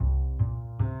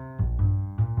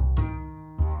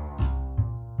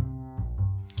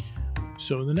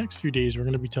So, in the next few days, we're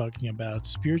going to be talking about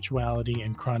spirituality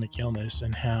and chronic illness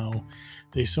and how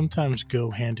they sometimes go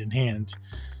hand in hand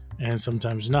and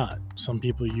sometimes not. Some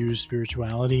people use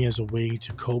spirituality as a way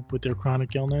to cope with their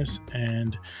chronic illness,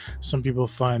 and some people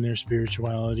find their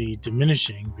spirituality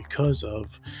diminishing because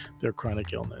of their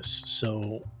chronic illness.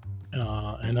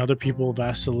 And other people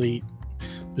vacillate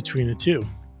between the two.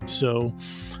 So,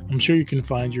 I'm sure you can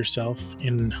find yourself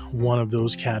in one of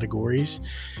those categories.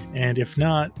 And if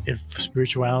not, if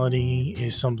spirituality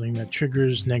is something that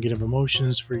triggers negative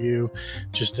emotions for you,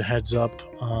 just a heads up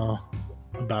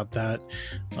about that.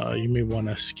 You may want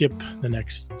to skip the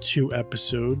next two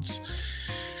episodes.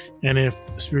 And if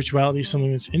spirituality is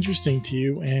something that's interesting to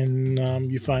you and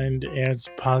you find adds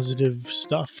positive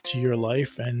stuff to your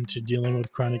life and to dealing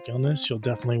with chronic illness, you'll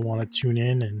definitely want to tune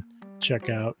in and check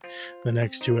out the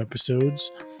next two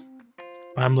episodes.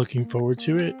 I'm looking forward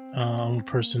to it. I'm a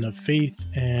person of faith,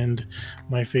 and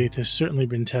my faith has certainly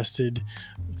been tested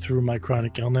through my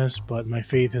chronic illness, but my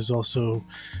faith has also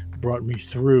brought me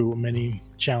through many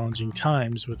challenging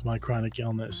times with my chronic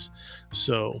illness.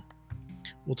 So,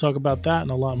 we'll talk about that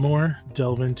and a lot more,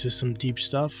 delve into some deep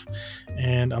stuff,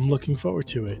 and I'm looking forward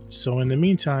to it. So, in the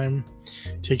meantime,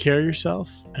 take care of yourself,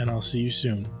 and I'll see you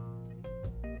soon.